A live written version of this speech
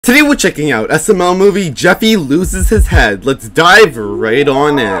Today we're checking out SML movie Jeffy Loses His Head. Let's dive right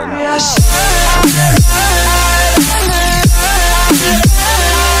on in.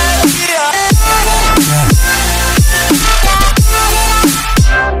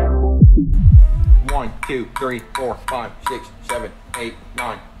 One, 2, 3, 4, 5, 6, 7, 8,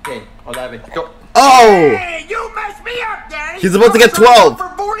 9, 10, 11, go. Oh! Hey, you messed me up, Daddy! He's about to get 12! For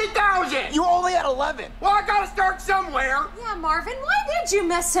 40,000! You only had 11. Well, I gotta start somewhere. Yeah, Marvin, why did you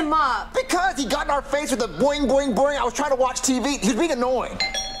mess him up? Because he got in our face with a boing, boing, boing. I was trying to watch TV. He was being annoying.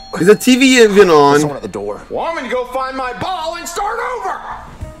 Is the TV even on? Someone at the door. Well, I'm gonna go find my ball and start over.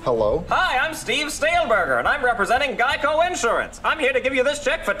 Hello? Hi, I'm Steve Steelberger, and I'm representing Geico Insurance. I'm here to give you this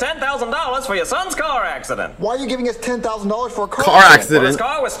check for $10,000 for your son's car accident. Why are you giving us $10,000 for a Car accident? Well, his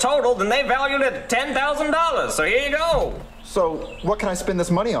car was totaled, and they valued it at $10,000, so here you go. So, what can I spend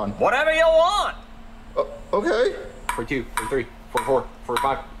this money on? Whatever you want. Okay. 42, 43, 44,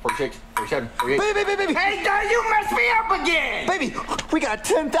 45, 46, 47, 48. Baby! Hey, Dad, you messed me up again. Baby, we got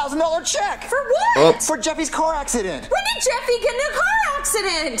a $10,000 check. For what? For Jeffy's car accident. When did Jeffy get in a car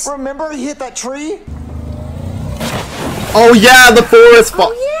accident? Remember he hit that tree? Oh yeah, the forest fire.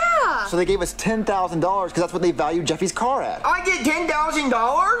 Oh, yeah. So they gave us $10,000 because that's what they value Jeffy's car at. I get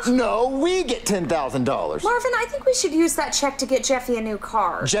 $10,000? No, we get $10,000. Marvin, I think we should use that check to get Jeffy a new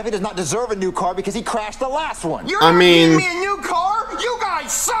car. Jeffy does not deserve a new car because he crashed the last one. You're I not mean- giving me a new car? You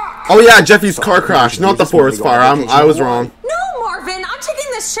guys suck. Oh yeah, Jeffy's car crash, not the forest fire. I was wrong. No, Marvin, I'm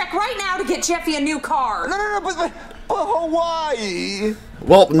taking this check right now to get Jeffy a new car. No, but Hawaii.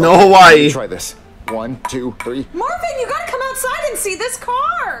 Well, no Hawaii. Try this. 1, 2, 3. Marvin, you gotta come outside and see this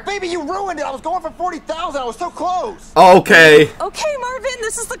car. Baby, you ruined it. I was going for 40,000. I was so close. Okay. Okay, Marvin,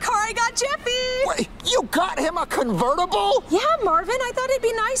 this is the car I got Jeffy. Wait, you got him a convertible? Yeah, Marvin, I thought it'd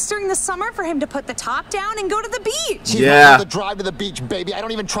be nice during the summer for him to put the top down and go to the beach. He's Yeah. not supposed to drive to the beach, baby. I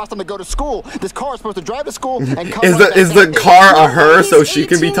don't even trust him to go to school. This car is supposed to drive to school and come Is right the back. car a her He's so she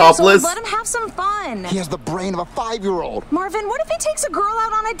can be 18 years old. topless? Let him have some fun. He has the brain of a 5-year-old. Marvin, what if he takes a girl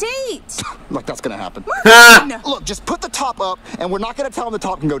out on a date? Like that's gonna happen. Ha! Look, just put the top up, and we're not gonna tell him the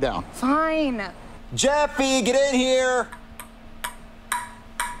top can go down. Fine. Jeffy, get in here.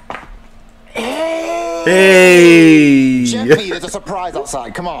 Hey. Jeffy, there's a surprise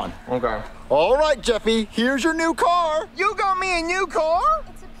outside. Come on. Okay. All right, Jeffy, here's your new car. You got me a new car?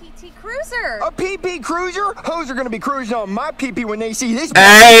 It's a PT Cruiser. A PP Cruiser? Hoes are gonna be cruising on my PP when they see this.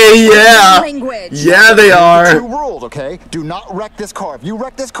 Hey, yeah. Language. Yeah, they Two are. rules, okay? Do not wreck this car. If you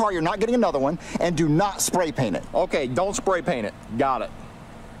wreck this car, you're not getting another one, and do not spray paint it. Okay, don't spray paint it. Got it.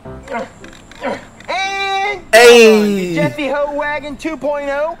 And Hey. Jeffy Ho Wagon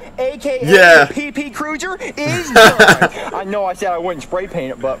 2.0, aka Yeah. PP Cruiser, is done. I know I said I wouldn't spray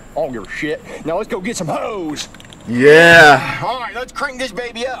paint it, but I don't give a shit. Now let's go get some hose. Yeah. All right, let's crank this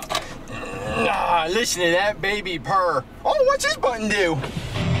baby up. Listen to that baby purr. Oh, what's this button do?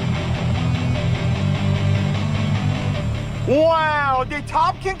 Wow, the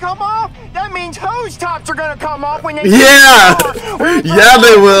top can come off? That means hose tops are gonna come off when they Yeah. Yeah,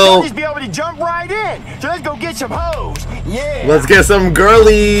 they will. We'll just be able to jump right in. So let's go get some hose. Yeah. Let's get some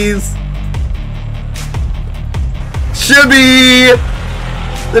girlies. Shibby.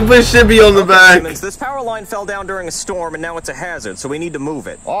 They put Shibby on the back. Simmons, this power line fell down during a storm, and now it's a hazard, so we need to move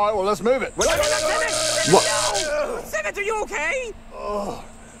it. All right, well, let's move it. What? Simmons, are you okay?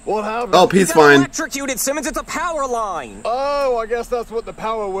 What happened? Oh, he's You got fine. electrocuted, Simmons. It's a power line. Oh, I guess that's what the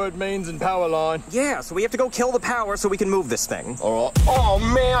power word means in power line. Yeah, so we have to go kill the power so we can move this thing. All right. Oh,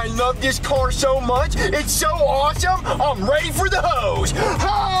 man, I love this car so much. It's so awesome. I'm ready for the hose.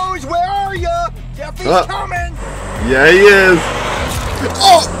 Hose, where are you? Jeffy's coming. Yeah, he is.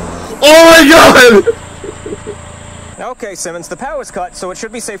 Oh! Oh my God! Okay, Simmons, the power's cut, so it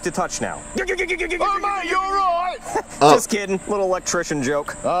should be safe to touch now. Oh, man, you all right? Just kidding. Little electrician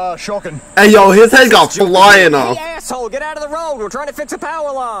joke. Shocking. Hey, yo, his head got flying Hey, off. asshole, get out of the road. We're trying to fix a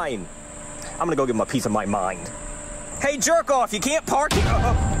power line. I'm gonna go give him a piece of my mind. Hey, jerk off, you can't park here.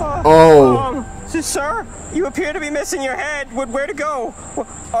 Oh. Sir, you appear to be missing your head. Where to go?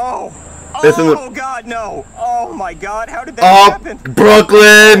 Oh. It's in the- Oh, God, no. Oh, my God, how did that Oh, happen?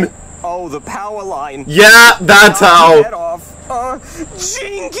 Brooklyn. Oh, the power line. Yeah, that's Knocked how. his head off.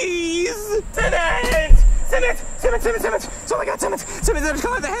 Jinkies! Simmons! Simmons! Oh my God, Simmons! There's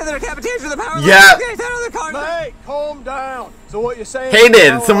the head of the decapitation of the power line. Yeah. Okay, head of the car. Hey, calm down. So what you're saying? Hey,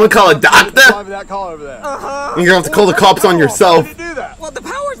 did someone call a doctor? Driving that car over there. You're gonna have to call the cops on yourself. How did you do that? Well, the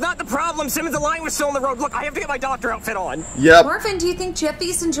power's not the problem. Simmons' line was still on the road. Look, I have to get my doctor outfit on. Yep. Marvin, do you think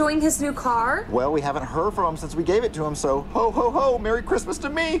Jeffy's enjoying his new car? Well, we haven't heard from him since we gave it to him, so ho, ho, ho, Merry Christmas to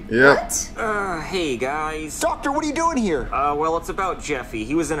me. Yep. What? Hey, guys. Doctor, what are you doing here? Well, it's about Jeffy.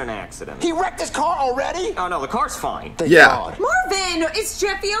 He was in an accident. He wrecked his car already? Oh, no, the car's fine. Thank Yeah. God. Marvin, is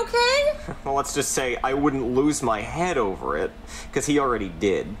Jeffy okay? Well, let's just say I wouldn't lose my head over it, because he already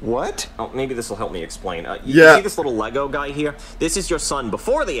did. What? Oh, maybe this will help me explain. You Yeah. see this little Lego guy here? This is your son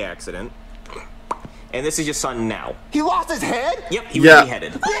before the accident, and this is your son now. He lost his head? Yep, he was Yeah.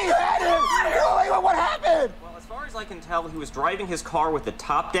 beheaded. Beheaded! Wait, what happened? Well, as far as I can tell, he was driving his car with the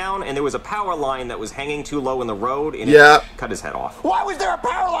top down, and there was a power line that was hanging too low in the road, and Yeah. it cut his head off. Why was there a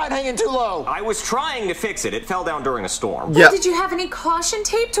power line hanging too low? I was trying to fix it. It fell down during a storm. Yep. Did you have any caution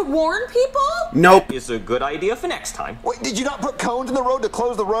tape to warn people? Nope. It's a good idea for next time. Wait, did you not put cones in the road to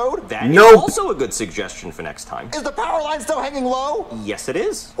close the road? That is Nope. also a good suggestion for next time. Is the power line still hanging low? Yes, it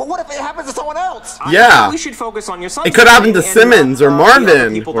is. Well, what if it happens to someone else? I Yeah. think we should focus on your son. It could happen to Simmons or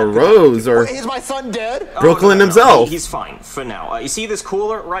Marvin or Rose or Is my son dead? Brooklyn no. himself. He's fine for now. You see this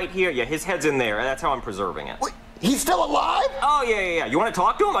cooler right here? Yeah, his head's in there. That's how I'm preserving it. Wait, he's still alive? Oh, yeah. You want to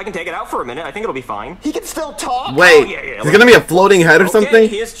talk to him? I can take it out for a minute. I think it'll be fine. He can still talk? Wait, yeah. is it gonna be a floating head or Okay, something?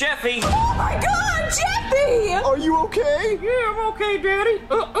 here's Jeffy. Oh my God, Jeffy! Are you okay? Yeah, I'm okay, Daddy.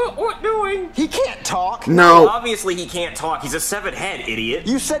 What doing? He can't talk. No. Obviously, he can't talk. He's a severed head, idiot.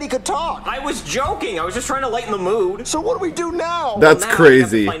 You said he could talk. I was joking. I was just trying to lighten the mood. So what do we do now? That's Now I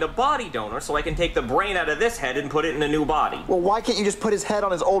crazy. have to find a body donor so I can take the brain out of this head and put it in a new body. Well, why can't you just put his head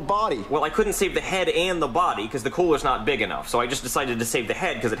on his old body? Well, I couldn't save the head and the body because the cooler's not big enough, so I just decided to save the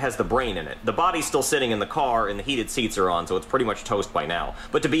head because it has the brain in it. The body's still sitting in the car and the heated seats are on, so it's pretty much toast by now.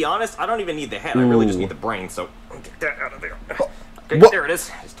 But to be honest, I don't even need the head. I really just need the brain, so get that out of there. Okay, What? there it is.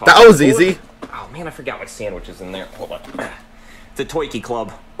 Just toss That it. was easy. Oh man, I forgot my sandwich is in there. Hold on. It's a Twikey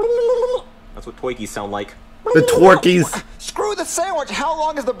Club. That's what Twikeys sound like. The Twerkies. Screw the sandwich. How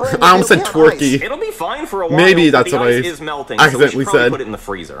long is the brain? I almost said gonna be on twerky. It'll be fine for a while. Maybe but that's the what I ice is melting, accidentally so we should probably said. put it in the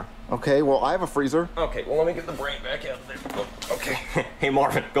freezer. ice? Okay, well, I have a freezer. Okay, well let me get the brain back out of there. Oh, okay. Hey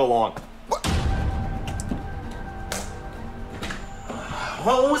Marvin, go along.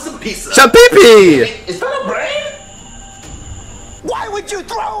 Oh, it's a piece of... Chapipi! Is that a brain? Why would you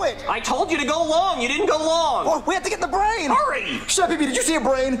throw it? I told you to go long. You didn't go long. Oh, we have to get the brain. Hurry! Chef, did you see a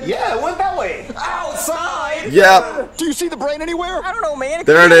brain? Yeah, it went that way. Outside. Yep. Do you see the brain anywhere? I don't know, man.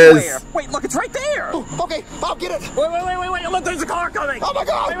 There could it be is. anywhere. Wait, look, it's right there. Okay, I'll get it. Wait. Look, there's a car coming. Oh my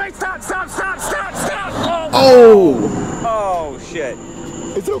God. Wait, stop. Oh! Oh, shit.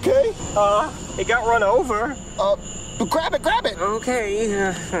 It's okay. It got run over. Grab it.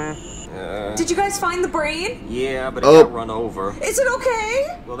 Okay. Did you guys find the brain? Yeah, but it Oh. got run over. Is it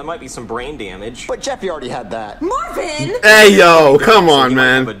okay? Well, there might be some brain damage. But Jeffy already had that. Marvin! Hey, yo, come So on, you might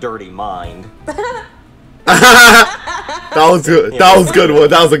have a man. dirty mind. That was good. That was a good one.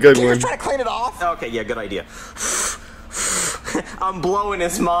 That was a good Can you one. just try to clean it off? Okay, yeah, good idea. I'm blowing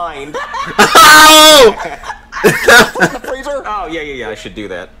his mind. Oh! In the freezer? Oh, yeah, I should do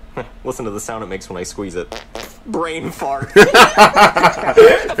that. Listen to the sound it makes when I squeeze it. Brain fart. That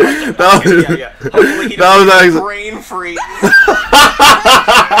was, Yeah. Hopefully he That was doesn't actually- brain freeze. Okay,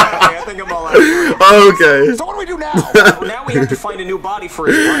 I think I'm all out. okay. So what do we do now? Well, now we have to find a new body for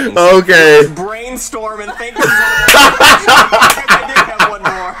his brain. Okay. Brainstorm and think of something. I did have one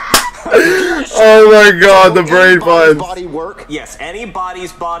more. Oh my god, the brain Anybody's fun. body work? Yes,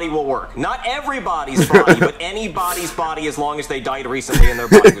 anybody's body will work. Not everybody's body, but anybody's body as long as they died recently and their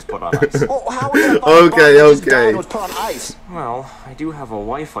body was put on ice. Well, how are we gonna find Okay, a body that just died okay. and was put on ice? Well, I do have a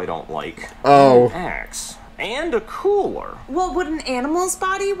wife I don't like. Oh. An axe. And a cooler. Well, would an animal's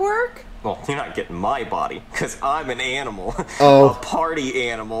body work? Well, you're not getting my body, because I'm an animal. Oh. A party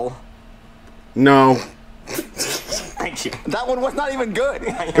animal. No. Thank you. That one was not even good.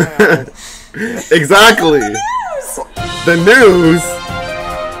 Exactly. The news.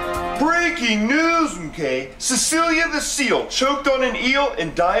 Breaking news, okay? Cecilia the seal choked on an eel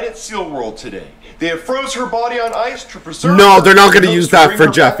and died at SeaWorld today. They have froze her body on ice to preserve No, her they're not and gonna hopes use to that bring for her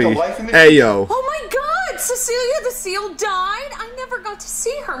back to Jeffy. life in the Hey, yo. Oh my God! Cecilia the seal died? I never got to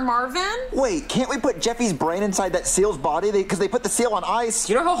see her, Marvin. Wait, can't we put Jeffy's brain inside that seal's body? Because they put the seal on ice.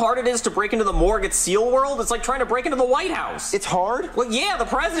 You know how hard it is to break into the morgue at SeaWorld? It's like trying to break into the White House. It's hard? Well, yeah, the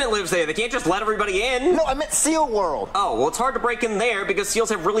president lives there. They can't just let everybody in. No, I meant SeaWorld. Oh, well, it's hard to break in there because seals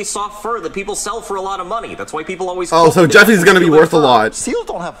have really soft fur that people sell for a lot of money. That's why people always... Oh, so Jeffy's gonna be worth a lot. Seals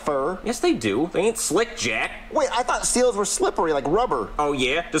don't have fur. Yes, they do. They ain't slick, Jack. Wait, I thought seals were slippery like rubber. Oh,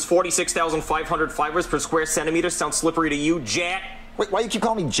 yeah? Does 46,500 fibers per square centimeter sound slippery to you, Jack? Wait, why do you keep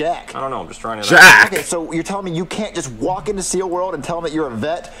calling me Jack? I don't know, I'm just trying to... Jack! Okay, so you're telling me you can't just walk into Seal World and tell them that you're a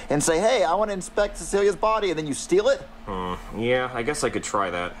vet and say, hey, I want to inspect Cecilia's body, and then you steal it? Yeah, I guess I could try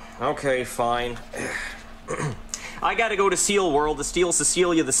that. Okay, fine. I gotta go to Seal World to steal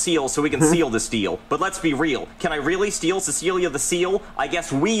Cecilia the Seal so we can seal this deal. But let's be real. Can I really steal Cecilia the Seal? I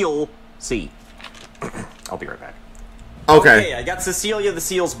guess we'll see. I'll be right back. Okay. I got Cecilia the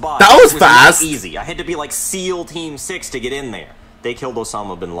Seal's body. That was It fast. not easy. I had to be like SEAL Team 6 to get in there. They killed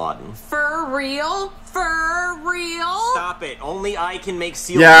Osama bin Laden. For real? For real? Stop it. Only I can make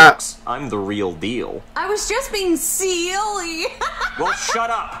seal Yeah. jokes. I'm the real deal. I was just being silly. Well, shut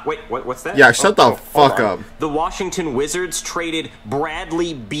up. Wait, what's that? Yeah, shut the fuck hold on. up. The Washington Wizards traded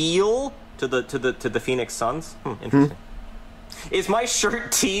Bradley Beal to the Phoenix Suns? Interesting. Is my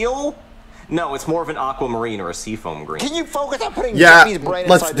shirt teal? No, it's more of an aquamarine or a seafoam green. Can you focus on putting Yeah, Jeffy's brain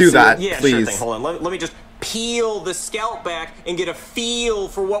let's inside do the seal? that. Yeah, Please. sure thing. Hold on. Let me just peel the scalp back and get a feel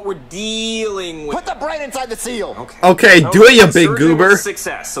for what we're dealing with. Put the brain inside the seal. Okay, do it, you big Surgery goober. was a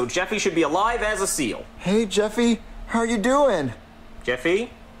success, so Jeffy should be alive as a seal. Hey, Jeffy, how are you doing?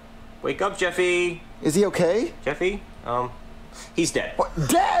 Jeffy? Wake up, Jeffy. Is he okay? Jeffy? He's dead. What?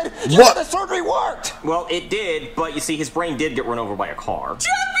 Dead? What? The surgery worked! Well, it did, but you see, his brain did get run over by a car.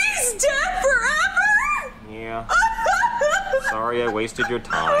 Jeffy's dead forever? Yeah. Sorry I wasted your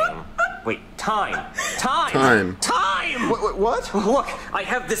time. Wait, time! What? Look, I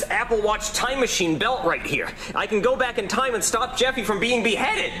have this Apple Watch time machine belt right here. I can go back in time and stop Jeffy from being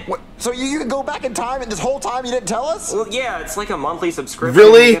beheaded. What? So you can go back in time and this whole time you didn't tell us? Well, yeah, it's like a monthly subscription.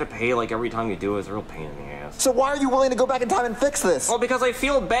 Really? You gotta pay like every time you do it. It's a real pain in the ass. So why are you willing to go back in time and fix this? Well, because I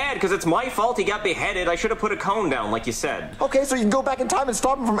feel bad, because it's my fault he got beheaded. I should have put a cone down, like you said. Okay, so you can go back in time and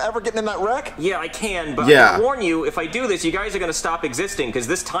stop him from ever getting in that wreck? Yeah, I can, but Yeah. I warn you, if I do this, you guys are gonna stop existing, because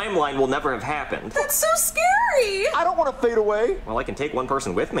this timeline will never have happened. That's so scary. I don't want to fade away. Well, I can take one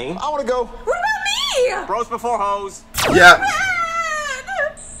person with me. I want to go. What about me? Bros before hoes. Yeah.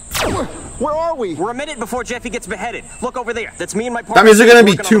 Where are we? We're a minute before Jeffy gets beheaded. Look over there. That's me and my partner. That means there are gonna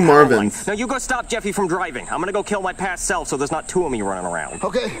be working on two the power Marvins. line. Now you go stop Jeffy from driving. I'm gonna go kill my past self so there's not two of me running around.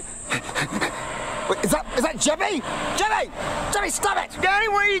 Okay. Wait, is that Jeffy? Jeffy! Jeffy, stop it! Daddy,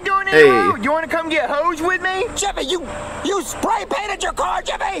 what are you doing in Hey. the road? You want to come get hosed with me? Jeffy, you spray painted your car,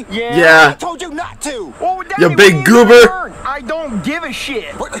 Jeffy! Yeah. I told you not to! Oh, Daddy, You what big are you goober. doing? I don't give a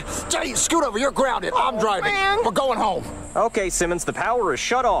shit. Jeffy, scoot over, you're grounded. I'm driving. man. We're going home. Okay, Simmons, the power is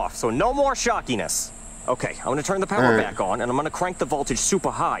shut off, so no more shockiness. Okay, I'm gonna turn the power back on, and I'm gonna crank the voltage super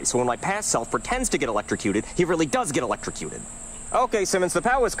high, so when my past self pretends to get electrocuted, he really does get electrocuted. Okay, Simmons, the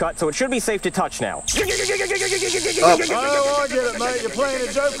power's cut, so it should be safe to touch now. Oh, I get it, mate. You're playing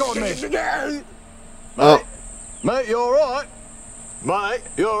a joke on me. Oh. Mate, you alright? Mate,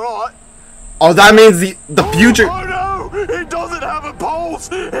 you alright? Oh, that means the future. Oh no! He doesn't have a pulse!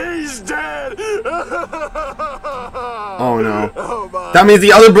 He's dead! Oh no. Oh my. That means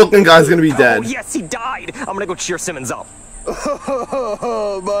the other Brooklyn guy's gonna be dead. Oh, yes, he died! I'm gonna go cheer Simmons up.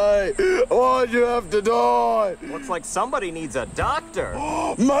 Oh, mate, why'd you have to die? Looks like somebody needs a doctor.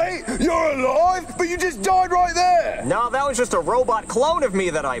 Mate, you're alive, but you just died right there. No, that was just a robot clone of me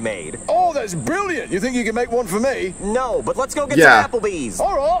that I made. Oh, that's brilliant. You think you can make one for me? No, but let's go get Yeah. some Applebee's.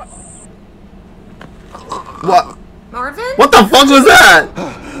 All right. What? Marvin? What the fuck was that?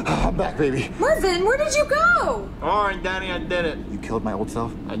 I'm back, baby. Marvin, where did you go? All right, Daddy, I did it. You killed my old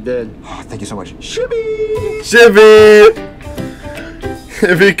self? I did. Oh, thank you so much. Shibby! Jeffy!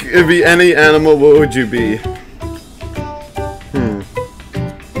 If be any animal, what would you be?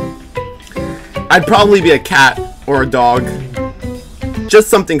 I'd probably be a cat or a dog. Just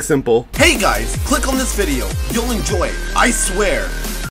something simple. Hey guys, click on this video. You'll enjoy it, I swear.